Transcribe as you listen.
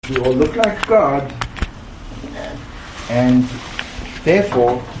we all look like God, and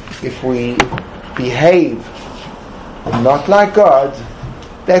therefore, if we behave not like God,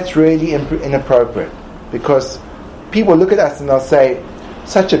 that's really inappropriate, because people look at us and they'll say,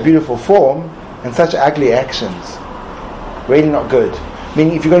 such a beautiful form and such ugly actions, really not good.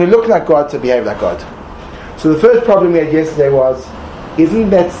 Meaning, if you're going to look like God, to behave like God. So the first problem we had yesterday was, isn't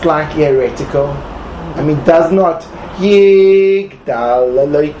that slightly heretical? I mean, does not Yigdal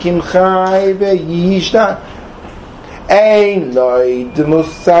Elokim Chai Ve'yishta Ein Loi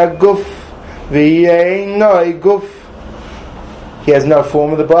D'Musa Guf V'yein Loi Guf. He has no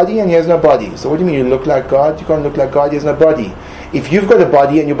form of the body and he has no body. So what do you mean you look like God? You can't look like God, he has no body. If you've got a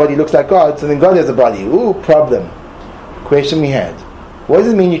body and your body looks like God, so then God has a body. Ooh, problem. Question we had. What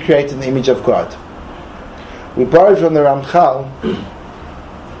does it mean you created the image of God? We borrowed from the Ramchal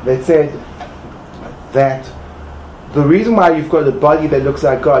that said that the reason why you've got a body that looks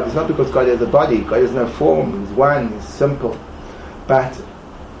like God is not because God has a body. God has no form, he's one, he's simple. But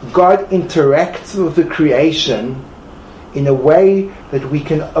God interacts with the creation in a way that we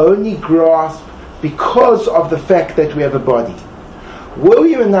can only grasp because of the fact that we have a body. Were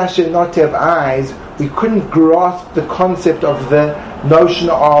we Menashe not to have eyes, we couldn't grasp the concept of the notion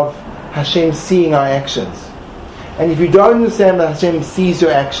of Hashem seeing our actions. And if you don't understand that Hashem sees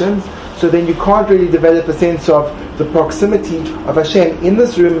your actions, so then you can't really develop a sense of the proximity of Hashem in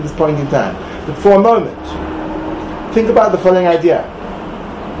this room at this point in time. But for a moment, think about the following idea.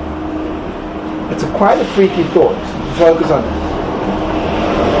 It's quite a freaky thought to focus on it.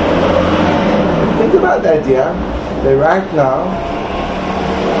 Think about the idea that right now,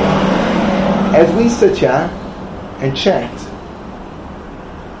 as we sit here and chat,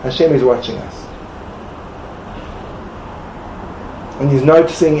 Hashem is watching us. And he's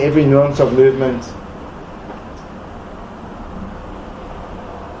noticing every nuance of movement.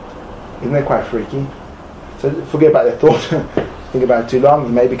 Isn't that quite freaky? So forget about that thought. Think about it too long, it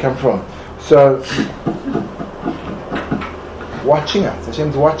may become from. So, watching us.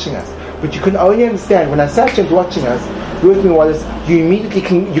 Hashem's watching us. But you can only understand, when I say Hashem's watching us, with me, Wallace, you immediately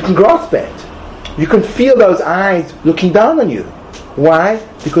can grasp that. You can feel those eyes looking down on you. Why?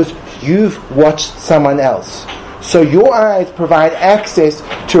 Because you've watched someone else. So your eyes provide access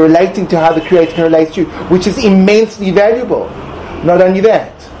to relating to how the Creator can relate to you, which is immensely valuable. Not only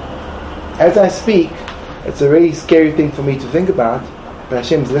that, as I speak, it's a really scary thing for me to think about, but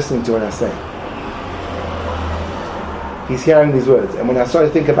Hashem's listening to what I say. He's hearing these words, and when I start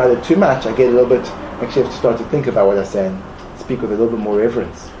to think about it too much, I get a little bit, actually have to start to think about what I say and speak with a little bit more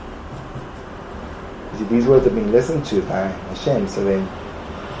reverence. These words are being listened to by Hashem, so then,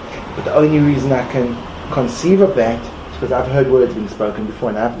 but the only reason I can conceive of that is because I've heard words being spoken before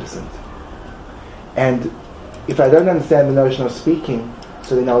and I've listened. And if I don't understand the notion of speaking,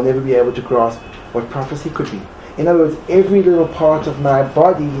 so then I'll never be able to grasp what prophecy could be. In other words, every little part of my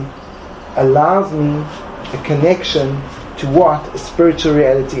body allows me a connection to what a spiritual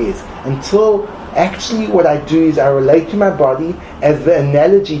reality is. Until actually what I do is I relate to my body as the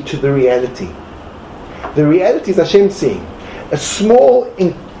analogy to the reality. The reality is Hashem seeing. A small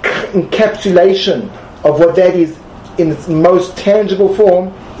encapsulation of what that is in its most tangible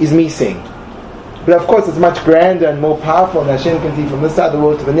form is me seeing. But of course it's much grander and more powerful, and Hashem can see from this side of the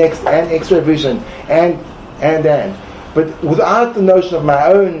world to the next, and extra vision, and. But without the notion of my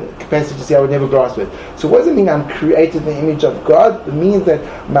own capacity to see, I would never grasp it. So what does it mean I'm created in the image of God? It means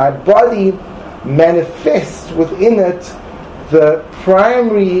that my body manifests within it the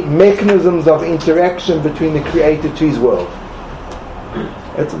primary mechanisms of interaction between the Creator to His world.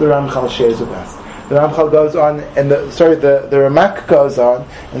 That's what the Ramchal shares with us. The Ramchal goes on, and the Ramak goes on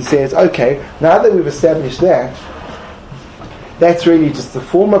and says, okay, now that we've established that, that's really just the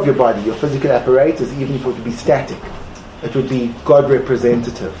form of your body, your physical apparatus, even if it would be static. It would be God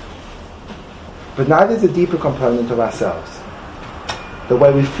representative. But now there's a deeper component of ourselves. The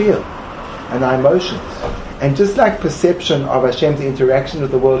way we feel and our emotions. And just like perception of Hashem's interaction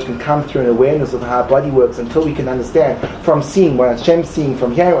with the world can come through an awareness of how our body works until we can understand from seeing what Hashem's seeing,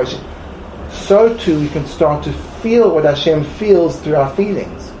 from hearing what Hashem, so too we can start to feel what Hashem feels through our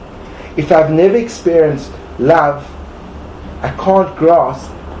feelings. If I've never experienced love, I can't grasp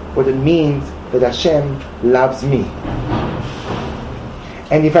what it means that Hashem loves me.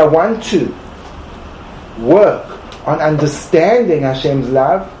 And if I want to work on understanding Hashem's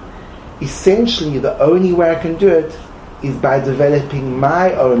love, essentially the only way I can do it is by developing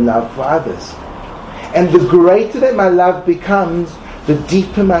my own love for others. And the greater that my love becomes, the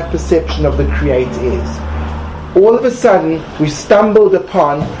deeper my perception of the Creator is. All of a sudden, we stumbled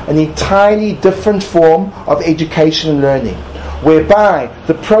upon an entirely different form of education and learning. whereby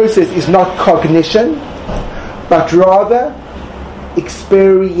the process is not cognition, but rather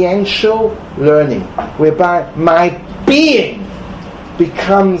experiential learning, whereby my being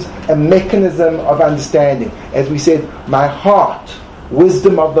becomes a mechanism of understanding. As we said, my heart,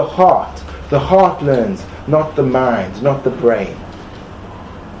 wisdom of the heart learns, not the mind, not the brain.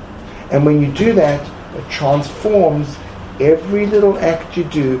 And when you do that, it transforms every little act you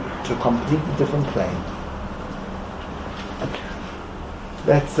do to a completely different plane.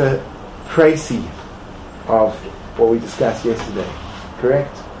 That's a précis of what we discussed yesterday.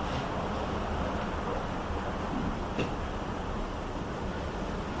 Correct?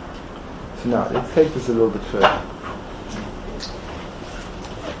 So now, let's take this a little bit further.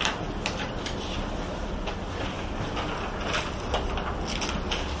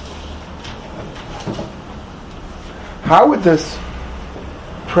 How would this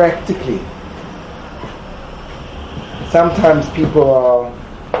practically? Sometimes people are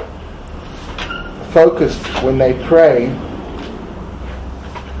focused when they pray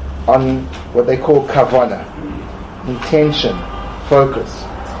on what they call kavanah, intention, focus.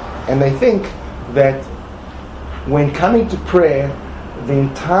 And they think that when coming to prayer, the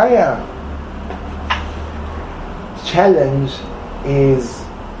entire challenge is,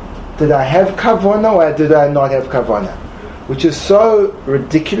 did I have kavanah or did I not have kavanah? Which is so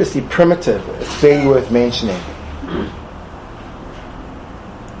ridiculously primitive, it's very worth mentioning.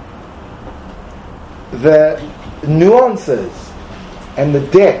 The nuances and the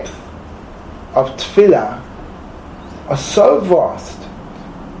depth of tefillah are so vast.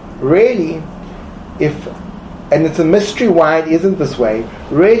 Really, and it's a mystery why it isn't this way,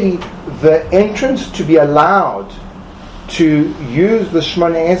 really the entrance to be allowed to use the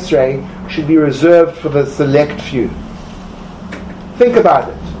Shemona Esrei should be reserved for the select few. Think about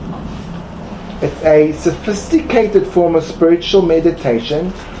it. It's a sophisticated form of spiritual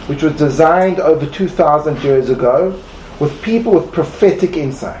meditation which was designed over 2,000 years ago with people with prophetic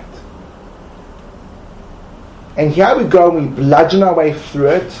insight. And here we go and we bludgeon our way through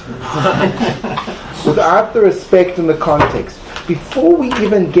it without the respect and the context. Before we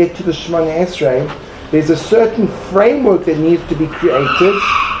even get to the Shemona Esrei, there's a certain framework that needs to be created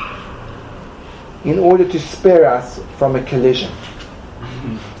in order to spare us from a collision.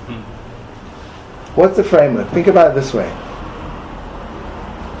 What's the framework? Think about it this way.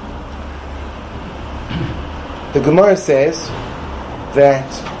 The Gemara says that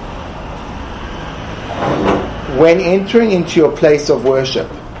when entering into your place of worship,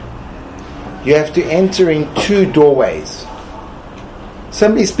 you have to enter in 2 doorways.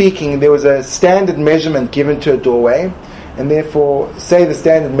 Simply speaking, there was a standard measurement given to a doorway, and therefore, say the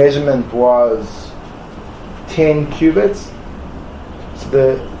standard measurement was 10 cubits. So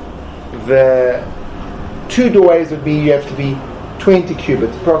the 2 doorways would be, you have to be 20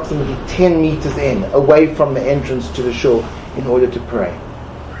 cubits, approximately 10 meters in, away from the entrance to the shul, in order to pray.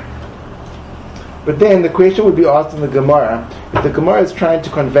 But then the question would be asked in the Gemara, if the Gemara is trying to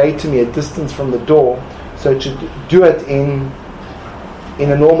convey to me a distance from the door, so it should do it in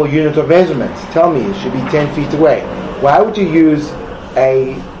a normal unit of measurement. Tell me, it should be 10 feet away. Why would you use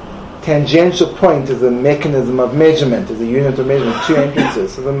a tangential point as a mechanism of measurement, as a unit of measurement, 2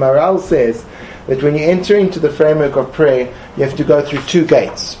 entrances? So the Maharal says that when you enter into the framework of prayer, you have to go through 2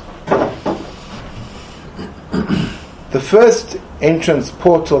 gates. The first entrance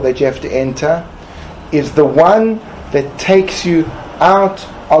portal that you have to enter is the one that takes you out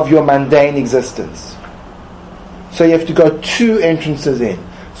of your mundane existence. So you have to go 2 entrances in.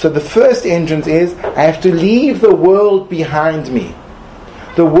 So the first entrance is, I have to leave the world behind me.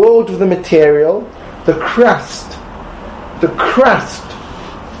 The world of the material, the crust. The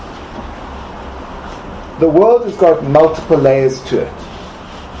world has got multiple layers to it.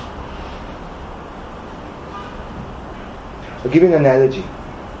 I'll give you an analogy.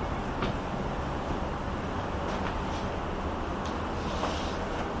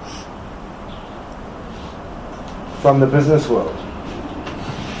 From the business world.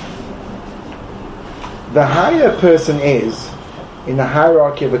 The higher a person is in the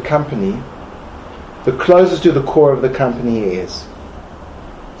hierarchy of a company, the closer to the core of the company he is.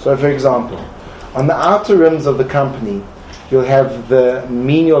 So for example, on the outer rims of the company, you'll have the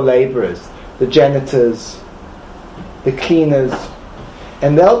menial laborers, the janitors, the cleaners,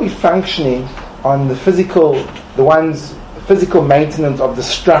 and they'll be functioning on the physical maintenance of the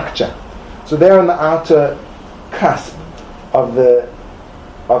structure. So they're on the outer cusp of the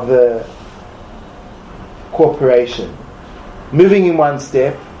corporation. Moving in one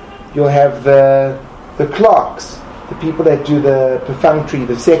step, you'll have the clerks, the people that do the perfunctory,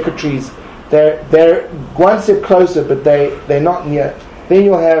 the secretaries, They're one step closer, but they're not near. Then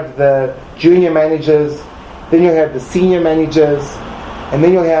you'll have the junior managers, then you'll have the senior managers, and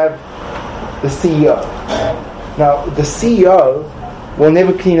then you'll have the CEO. Now, the CEO will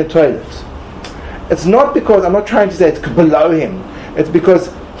never clean a toilet. It's not because, I'm not trying to say it's below him, it's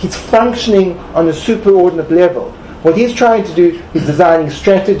because he's functioning on a superordinate level. What he's trying to do is designing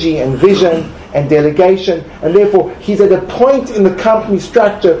strategy and vision and delegation, and therefore he's at a point in the company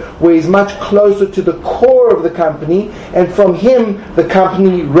structure where he's much closer to the core of the company, and from him the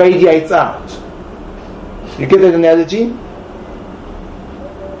company radiates out. You get that analogy?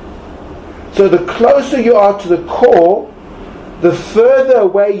 So the closer you are to the core, the further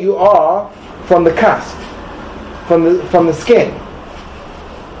away you are from the cusp, from the skin.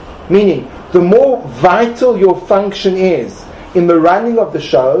 Meaning, the more vital your function is in the running of the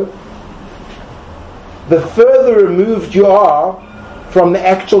show, the further removed you are from the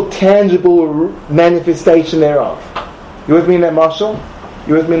actual tangible manifestation thereof. You with me in that marshal?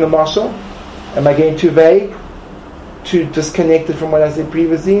 You with me in the marshal? Am I getting too vague? Too disconnected from what I said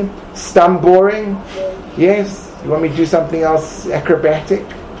previously? Stump boring? Yes? You want me to do something else acrobatic?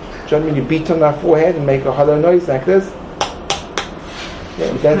 Do you want me to beat on my forehead and make a hollow noise like this?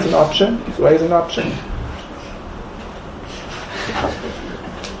 Yeah, that's an option. It's always an option.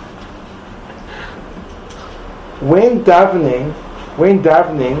 When davening,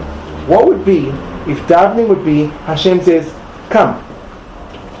 what would be if davening would be Hashem says, "Come,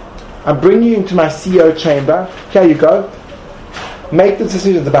 I'm bringing you into my CEO chamber. Here you go. Make the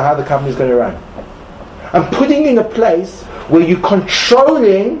decisions about how the company is going to run. I'm putting you in a place where you're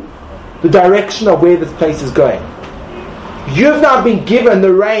controlling the direction of where this place is going. You've now been given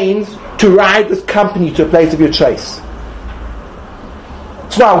the reins to ride this company to a place of your choice.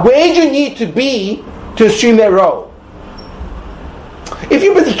 So now, where do you need to be to assume that role? If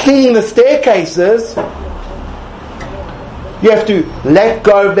you're busy cleaning the staircases, you have to let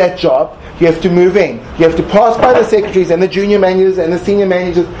go of that job. You have to move in. You have to pass by the secretaries and the junior managers and the senior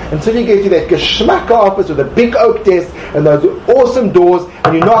managers until you get to that geschmacka office with a big oak desk and those awesome doors,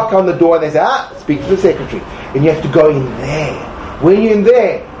 and you knock on the door and they say, speak to the secretary. And you have to go in there. When you're in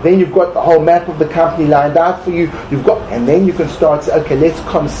there, then you've got the whole map of the company lined out for you. And then you can start to say, okay, let's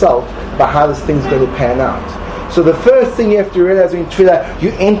consult about how this thing's going to pan out. So the first thing you have to realize when Tefillah,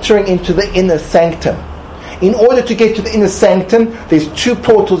 you're entering into the inner sanctum. In order to get to the inner sanctum, there's two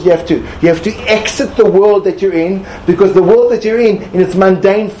portals you have to. You have to exit the world that you're in, because the world that you're in its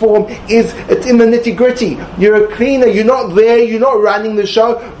mundane form, it's in the nitty-gritty. You're a cleaner, you're not there, you're not running the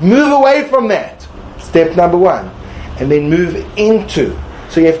show. Move away from that. Step number one. And then move into.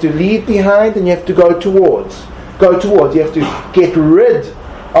 So you have to leave behind and you have to go towards. You have to get rid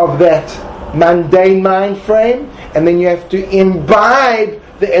of that mundane mind frame, and then you have to imbibe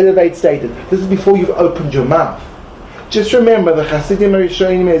the elevate status. This is before you've opened your mouth. Just remember, the Hasidim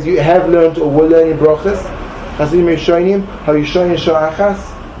Rishonim, as you have learned or will learn in Brochus, Hasidim Rishonim, how you show in Shoachas,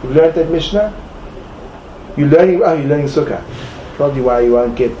 you've learned that Mishnah. You're learning Sukkah. Probably why you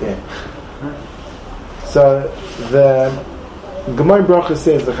won't get there. So the Gemara Brochus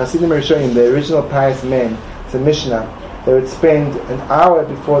says the Hasidim Rishonim, the original pious men, it's a Mishnah, they would spend an hour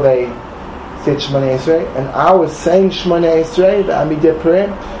before they said Shmoneh Esrei, an hour saying Shmoneh Esrei, the Amidei prayer,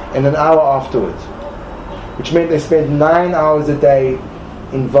 and an hour afterwards, which meant they spent 9 hours a day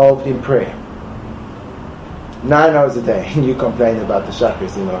involved in prayer. 9 hours a day. And you complain about the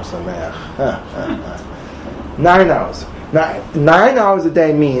Shachris in Rosh Hashanah. 9 hours. Now, 9 hours a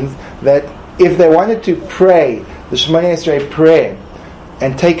day means that if they wanted to pray the Shmoneh Esrei prayer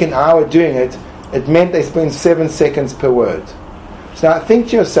and take an hour doing it, it meant they spend 7 seconds per word. So now think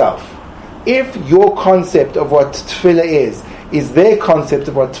to yourself, if your concept of what tefillah is their concept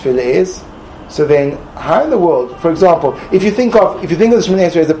of what tefillah is, so then how in the world, for example, if you think of the Shmoneh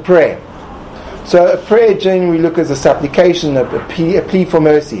Esrei as a prayer, so a prayer generally we look as a supplication, a plea for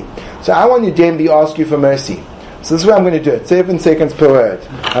mercy. So I want to generally ask you for mercy. So this is what I'm going to do it, 7 seconds per word.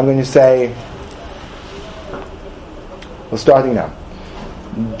 I'm going to say, we're starting now.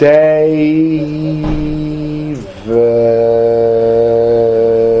 David,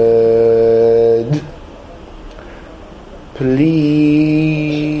 please,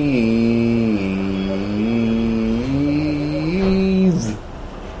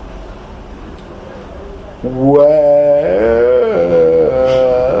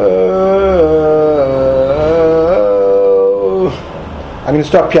 I'm going to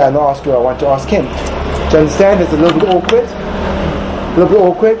stop here and ask you. I want to ask him. Do you understand? It's a little bit awkward.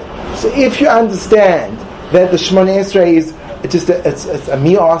 So if you understand that the Shmoneh Esrei is it's a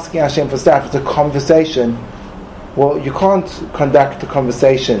me asking Hashem for stuff, it's a conversation, Well, you can't conduct a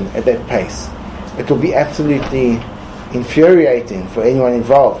conversation at that pace. It will be absolutely infuriating for anyone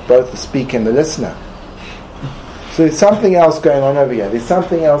involved, both the speaker and the listener. So there's something else going on over here.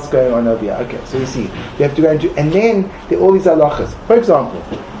 Okay, so you see, you have to go into, and then there are all these halachas. For example,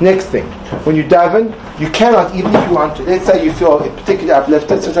 next thing, when you daven, you cannot, even if you want to, let's say you feel particularly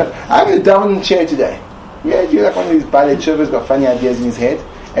uplifted, so I'm going to daven in the chair today. Yeah, you're like one of these ballet chuvas, got funny ideas in his head,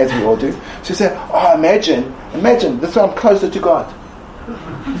 as we all do. So you say, oh, imagine, this way I'm closer to God.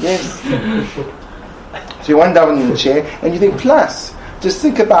 Yes. So you want to daven in the chair, and you think, plus, just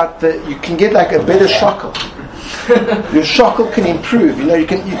think about you can get like a better shackle. Your shackle can improve. You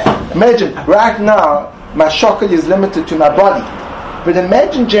can imagine right now my shackle is limited to my body, but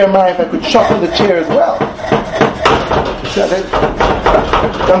imagine, Jeremiah, if I could shackle the chair as well. So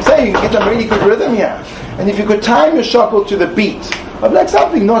I'm saying you can get some really good rhythm here, and if you could time your shackle to the beat of like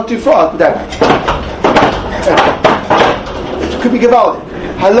something not too fast, but it could be gewaldig.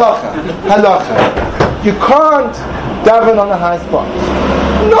 Halacha. You can't daven on a high spot.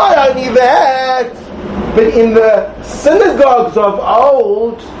 Not only that, but in the synagogues of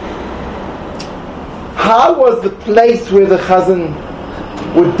old, how was the place where the chazan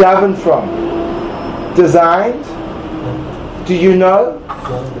would daven from designed? Do you know?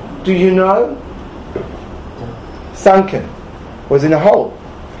 Sunken. Was in a hole.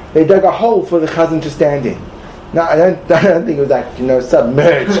 They dug a hole for the chazan to stand in. Now I don't think it was like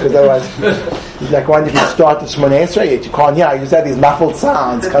submerged, because otherwise it's like one if you start the Shmoneh Esrei yet you can't hear. You just have these muffled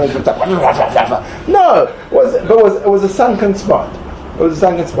sounds coming from top. No, it was a sunken spot.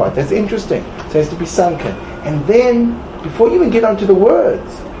 That's interesting. So it has to be sunken, and then before you even get onto the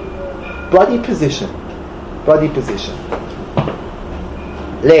words, body position,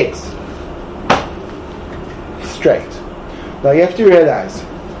 legs straight. Now you have to realize,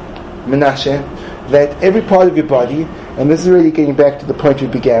 Menashe, that every part of your body, and this is really getting back to the point we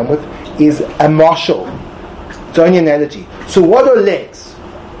began with, is a marshal. It's only an analogy. So what are legs?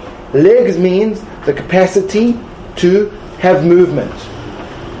 Legs means the capacity to have movement,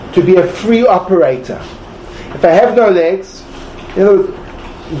 to be a free operator. If I have no legs,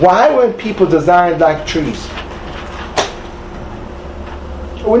 why weren't people designed like trees?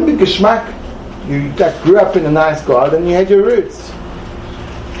 It wouldn't be geschmack. You grew up in a nice garden, you had your roots.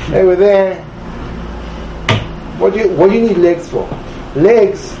 They were there. What do you need legs for?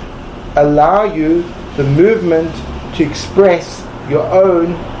 Legs allow you the movement to express your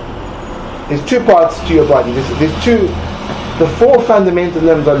own. There's two parts to your body. The four fundamental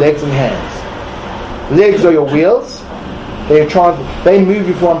limbs are legs and hands. Legs are your wheels. They move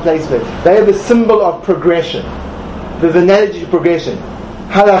you from one place to another. They are the symbol of progression. The analogy of progression.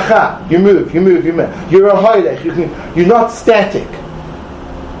 Halacha, you move. You're a hoylech. You're not static.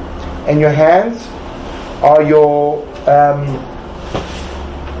 And your hands are your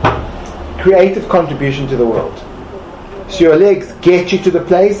creative contribution to the world. So your legs get you to the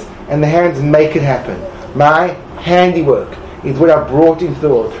place, and the hands make it happen. My handiwork is what I brought into the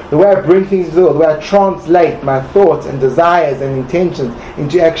world. The way I bring things into the world, the way I translate my thoughts and desires and intentions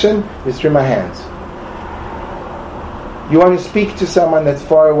into action is through my hands. You want to speak to someone that's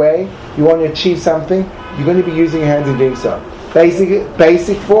far away, you want to achieve something, you're going to be using your hands in doing so.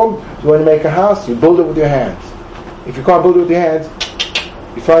 Basic form, you want to make a house, you build it with your hands. If you can't build it with your hands,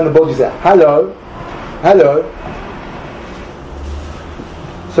 you find the board, you say, hello.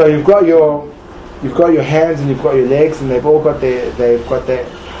 So you've got your hands and you've got your legs, and they've all got their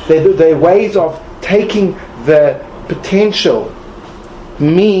ways of taking the potential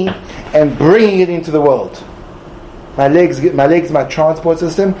me and bringing it into the world. My legs are my transport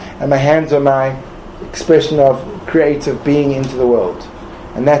system, and my hands are my expression of creative being into the world.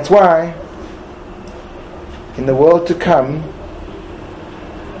 And that's why in the world to come,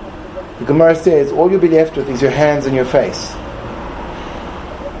 the Gemara says all you'll be left with is your hands and your face.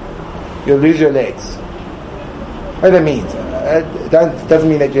 You'll lose your legs. What that means? Doesn't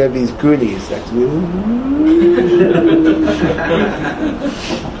mean that you have these goolies.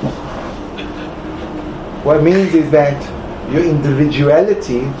 What it means is that your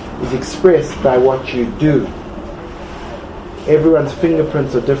individuality is expressed by what you do. Everyone's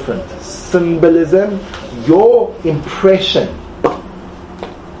fingerprints are different. Symbolism, your impression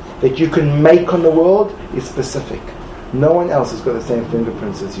that you can make on the world is specific. No one else has got the same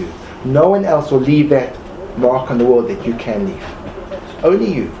fingerprints as you. No one else will leave that mark on the world that you can leave.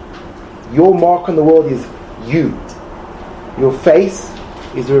 Only you. Your mark on the world is you. Your face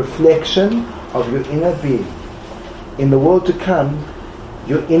is a reflection of your inner being. In the world to come,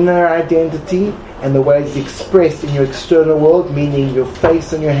 your inner identity and the way it's expressed in your external world, meaning your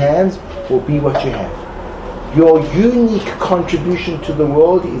face and your hands, will be what you have. Your unique contribution to the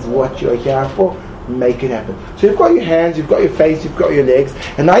world is what you're here for. Make it happen. So you've got your hands, you've got your face, you've got your legs,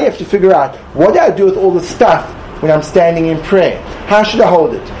 and now you have to figure out, what do I do with all the stuff when I'm standing in prayer? How should I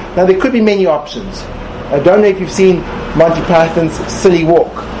hold it? Now there could be many options. I don't know if you've seen Monty Python's Silly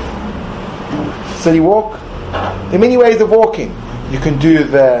Walk. Silly Walk? There are many ways of walking. You can do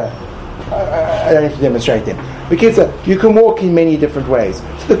I don't have to demonstrate them. Because you can walk in many different ways.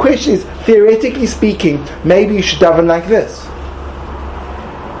 So the question is, theoretically speaking, maybe you should daven like this.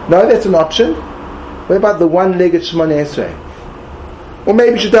 No, that's an option. What about the one-legged Shemona Esrei? Or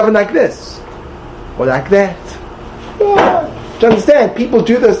maybe you should daven like this. Or like that. Yeah. Do you understand? People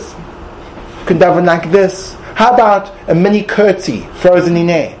do this. You can daven like this. How about a mini curtsy frozen in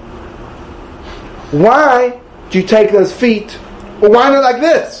air? Why do you take those feet? Or why not like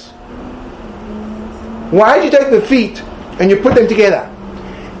this? Why do you take the feet and you put them together?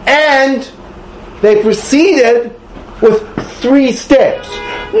 And they proceeded with 3 steps.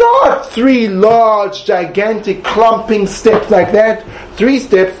 Not 3 large, gigantic, clumping steps like that. 3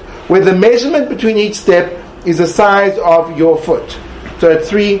 steps where the measurement between each step is the size of your foot. So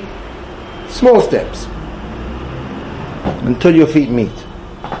 3 small steps until your feet meet.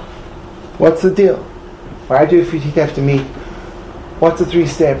 What's the deal? Why do your feet have to meet? What's the 3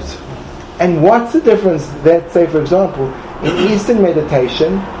 steps? And what's the difference that, say for example, in Eastern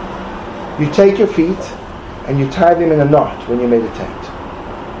meditation, you take your feet and you tie them in a knot when you meditate.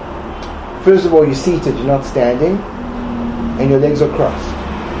 First of all, you're seated, you're not standing, and your legs are crossed,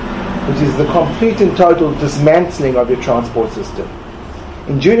 which is the complete and total dismantling of your transport system.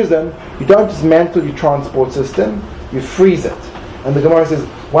 In Judaism, you don't dismantle your transport system, you freeze it. And the Gemara says,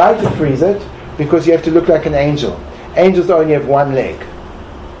 why do you freeze it? Because you have to look like an angel. Angels only have 1 leg.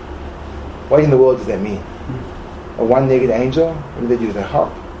 What in the world does that mean? A one-legged angel? What do? They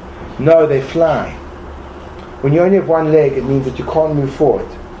hop? No, they fly. When you only have 1 leg, it means that you can't move forward.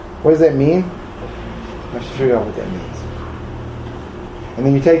 What does that mean? You have to figure out what that means. And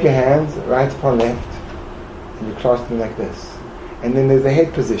then you take your hands, right upon left, and you clasp them like this. And then there's a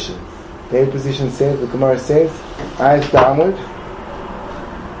head position. The head position says, the Gemara says, eyes downward,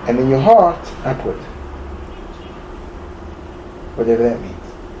 and then your heart upward. Whatever that means.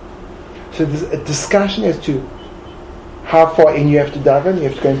 So there's a discussion as to how far in you have to daven. You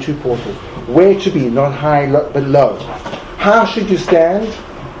have to go in 2 portals. Where it should be, not high but low. How should you stand?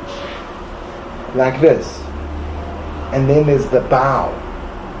 Like this. And then there's the bow.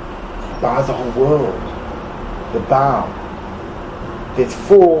 Bow's the whole world. The bow. There's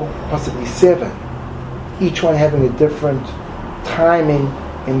 4, possibly 7. Each one having a different timing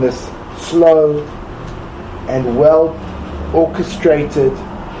in this slow and well orchestrated,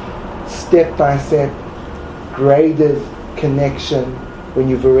 step-by-step, graded connection when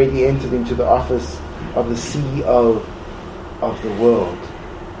you've already entered into the office of the CEO of the world.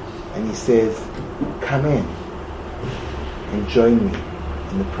 And he says, come in and join me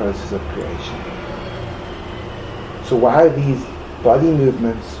in the process of creation. So why are these body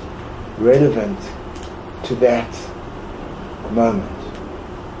movements relevant to that moment?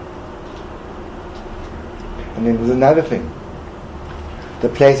 And then there's another thing. The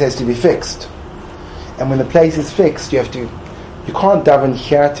place has to be fixed. And when the place is fixed, you can't daven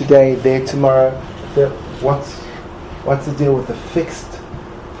here today, there tomorrow. What's the deal with the fixed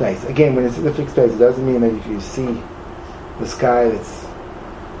place? Again, when it's in the fixed place, it doesn't mean that if you see this guy that's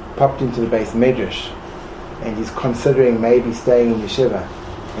popped into the base medrash and he's considering maybe staying in yeshiva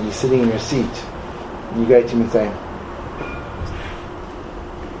and you're sitting in your seat and you go to him and say,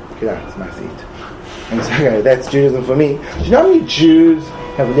 get out, it's my seat. And you say, okay, that's Judaism for me. Do you know how many Jews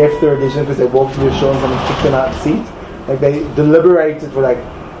have left the religion because they walked to the shul and someone kicked them out of the seat? Like they deliberated for like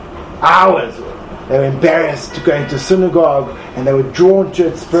hours. They were embarrassed to go into synagogue and they were drawn to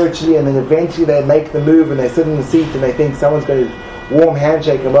it spiritually, and then eventually they make the move and they sit in the seat and they think someone's going to warm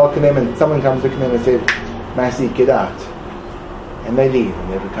handshake and welcome them, and someone comes looking at them and says, my seat, get out. And they leave and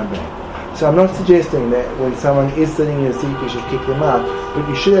never come back. So I'm not suggesting that when someone is sitting in your seat you should kick them out, but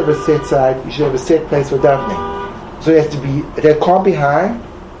you should have a set side, you should have a set place for davening. So it has to be, it can't be high,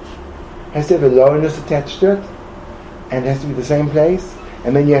 it has to have a lowness attached to it, and it has to be the same place.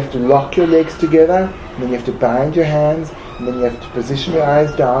 And then you have to lock your legs together, and then you have to bind your hands, and then you have to position your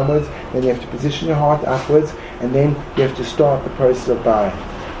eyes downwards, and then you have to position your heart upwards, and then you have to start the process of bowing.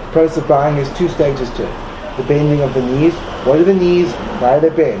 The process of bowing has 2 stages to it. The bending of the knees. What are the knees? Why are they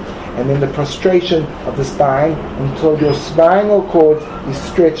bent? And then the prostration of the spine until your spinal cord is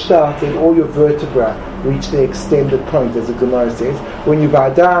stretched out and all your vertebrae reach their extended point, as the Gemara says. When you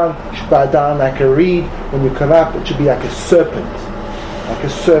bow down, you should bow down like a reed. When you come up, it should be like a serpent. Like a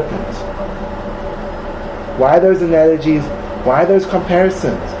serpent. Why those analogies? Why those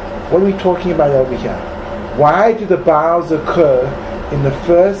comparisons? What are we talking about over here? Why do the bows occur in the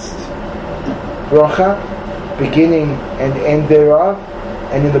first bracha, beginning and end thereof,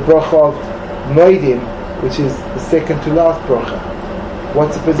 and in the bracha of Moedim, which is the second to last bracha?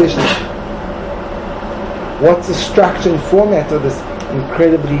 What's the position? What's the structure and format of this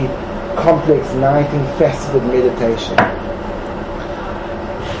incredibly complex 19-faceted meditation?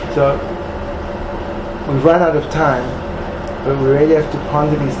 So, we've run out of time, but we really have to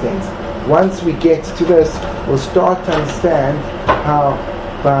ponder these things. Once we get to this, we'll start to understand how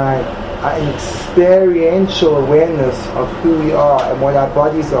by an experiential awareness of who we are and what our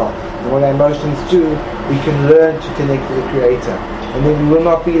bodies are and what our emotions do, we can learn to connect with the Creator. And then we will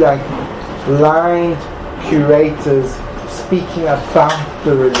not be like blind curators speaking about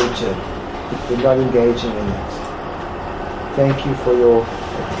the religion if we're not engaging in it. Thank you for your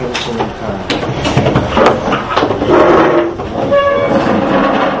attention and time.